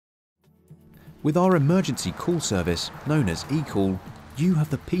With our emergency call service, known as eCall, you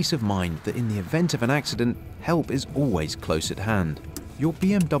have the peace of mind that in the event of an accident, help is always close at hand. Your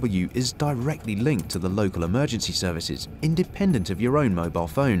BMW is directly linked to the local emergency services, independent of your own mobile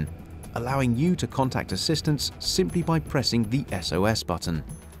phone, allowing you to contact assistance simply by pressing the SOS button.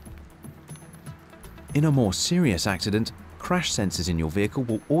 In a more serious accident, crash sensors in your vehicle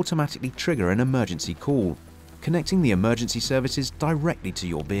will automatically trigger an emergency call, connecting the emergency services directly to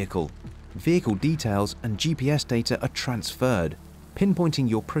your vehicle. Vehicle details and GPS data are transferred, pinpointing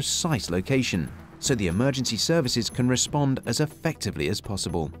your precise location, so the emergency services can respond as effectively as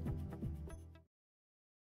possible.